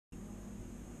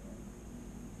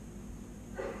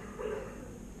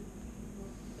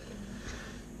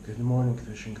Good morning,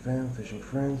 fishing fam, fishing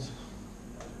friends.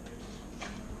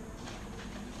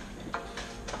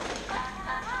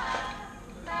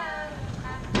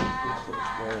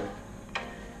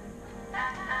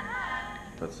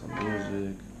 Put some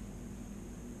music,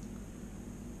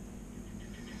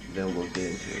 then we'll get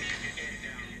into it.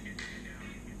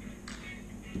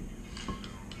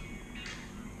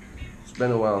 It's been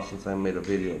a while since I made a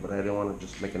video, but I didn't want to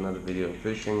just make another video of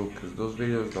fishing because those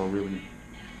videos don't really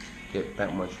get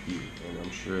that much view, and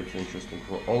I'm sure it's interesting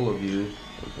for all of you.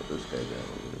 Let me put this guy down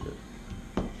a little bit.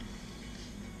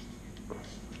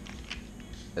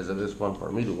 As it is fun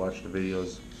for me to watch the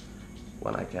videos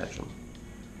when I catch them.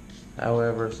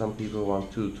 However, some people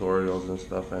want tutorials and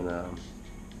stuff, and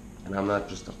I'm not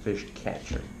just a fish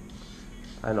catcher.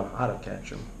 I know how to catch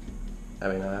them. I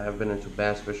mean, I've been into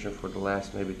bass fishing for the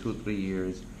last maybe 2-3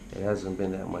 years. It hasn't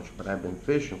been that much, but I've been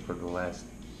fishing for the last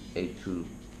 8 to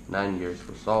 9 years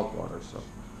for saltwater. So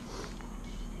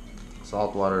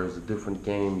saltwater is a different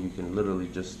game. You can literally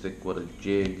just stick with a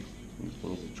jig, you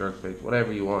can use a jerkbait,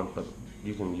 whatever you want, but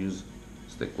you can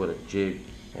stick with a jig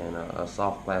and a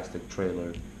soft plastic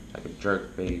trailer like a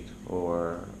jerkbait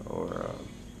or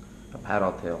a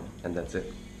paddle tail, and that's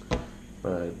it.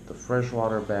 But the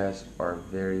freshwater bass are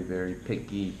very, very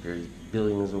picky. There's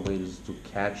billions of ways to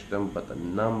catch them, but the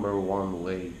 #1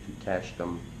 way to catch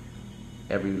them,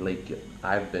 every lake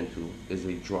I've been to, is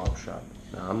a drop shot.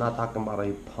 Now, I'm not talking about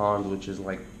a pond which is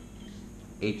like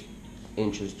 8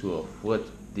 inches to a foot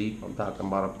deep. I'm talking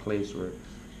about a place where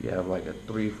you have like a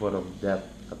 3 foot of depth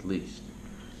at least.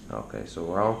 Okay, so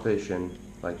we're on fishing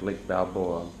like Lake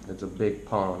Balboa. It's a big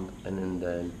pond, and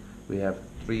then we have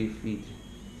 3 feet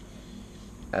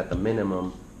at the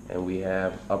minimum, and we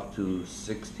have up to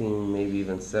 16, maybe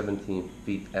even 17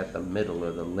 feet at the middle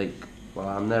of the lake. Well,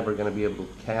 I'm never gonna be able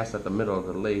to cast at the middle of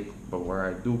the lake, but where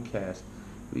I do cast,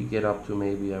 we get up to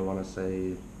maybe, I wanna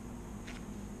say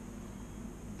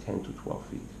 10 to 12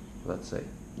 feet, let's say.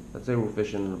 Let's say we're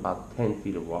fishing in about 10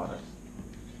 feet of water.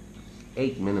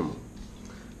 8 minimum,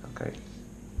 okay?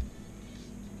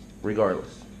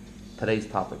 Regardless, today's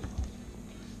topic.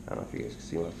 I don't know if you guys can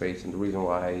see my face, and the reason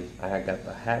why I got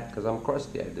the hat, because I'm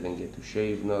crusty. I didn't get to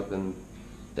shave nothing.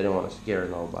 Didn't want to scare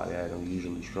nobody. I don't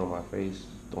usually show my face.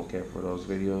 Don't care for those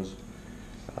videos.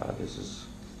 This is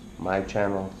my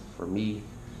channel for me,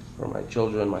 for my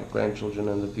children, my grandchildren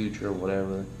in the future,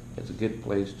 whatever. It's a good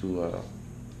place to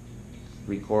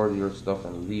record your stuff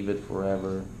and leave it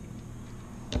forever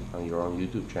on your own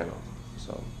YouTube channel.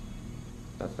 So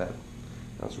that's that.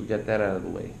 Once we get that out of the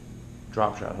way,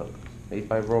 drop shot hook.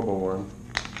 8x Robo Worm.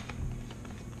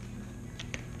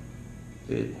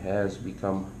 It has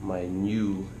become my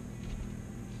new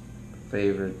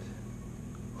favorite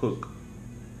hook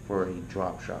for a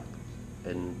drop shot,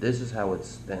 and this is how it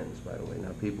stands, by the way.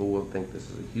 Now, people will think this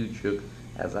is a huge hook,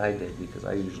 as I did, because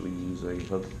I usually use a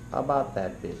hook about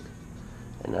that big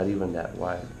and not even that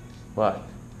wide. But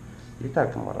you're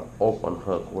talking about an open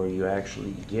hook where you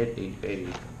actually get a bait.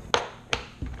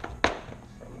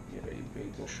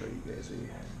 I'll show you guys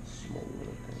a small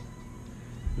little thing.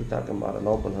 You're talking about an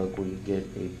open hook where you get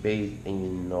a bait and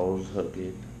you nose hook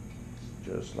it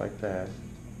just like that.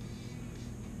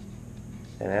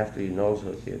 And after you nose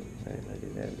hook it, I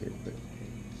did that bit, but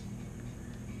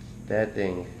that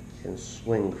thing can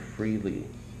swing freely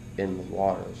in the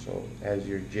water. So as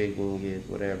you're jigging it,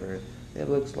 whatever, it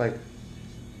looks like,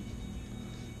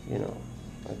 you know,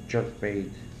 a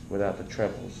jerkbait without the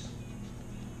trebles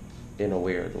in a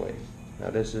weird way. Now,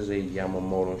 this is a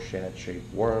Yamamoto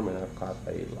shad-shaped worm, and I've caught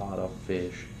a lot of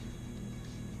fish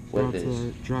with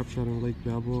this. Drop shot in Lake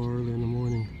Balboa early in the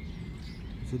morning.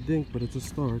 It's a dink, but it's a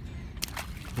start.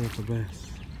 And it's a bass.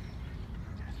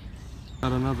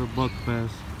 Got another buck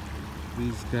bass.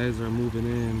 These guys are moving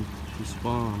in to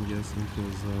spawn, I'm guessing,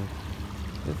 because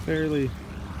they're fairly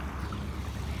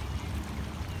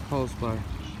close by.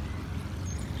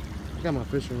 I got my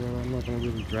fishing rod. I'm not gonna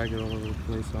really drag it all over the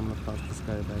place, so I'm gonna toss this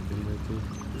guy back in there too.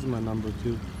 This is my number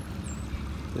 2.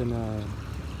 Then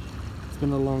it's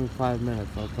been a long 5 minutes,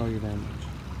 I'll tell you that much.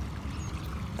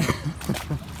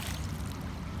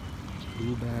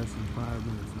 2 bass in 5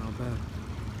 minutes, not bad.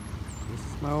 This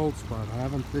is my old spot. I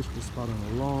haven't fished this spot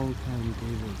in a long time. You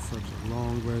gave it such a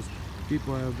long rest.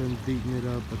 People have been beating it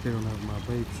up, but they don't have my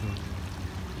bait, so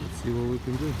let's see what we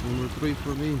can do. Number 3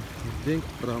 for me, I think,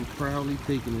 but I'm proudly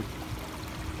taking it.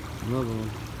 Another one.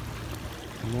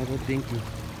 Another dinky.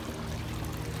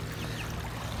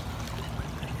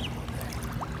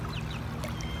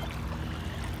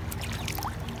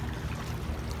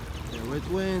 Yeah, which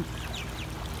wind?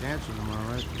 Catching them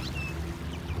alright.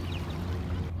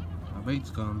 My bait's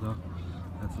gone though.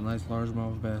 That's a nice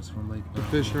largemouth bass from Lake Balboa.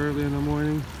 The fish early in the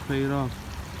morning paid off.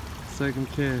 Second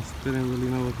cast, didn't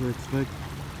really know what to expect.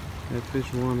 That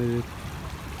fish wanted it.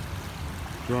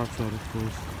 Drops out, of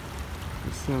course.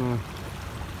 It's gonna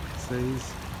say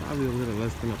he's probably a little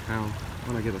less than a pound.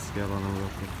 I'm gonna get a scale on him real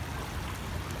quick.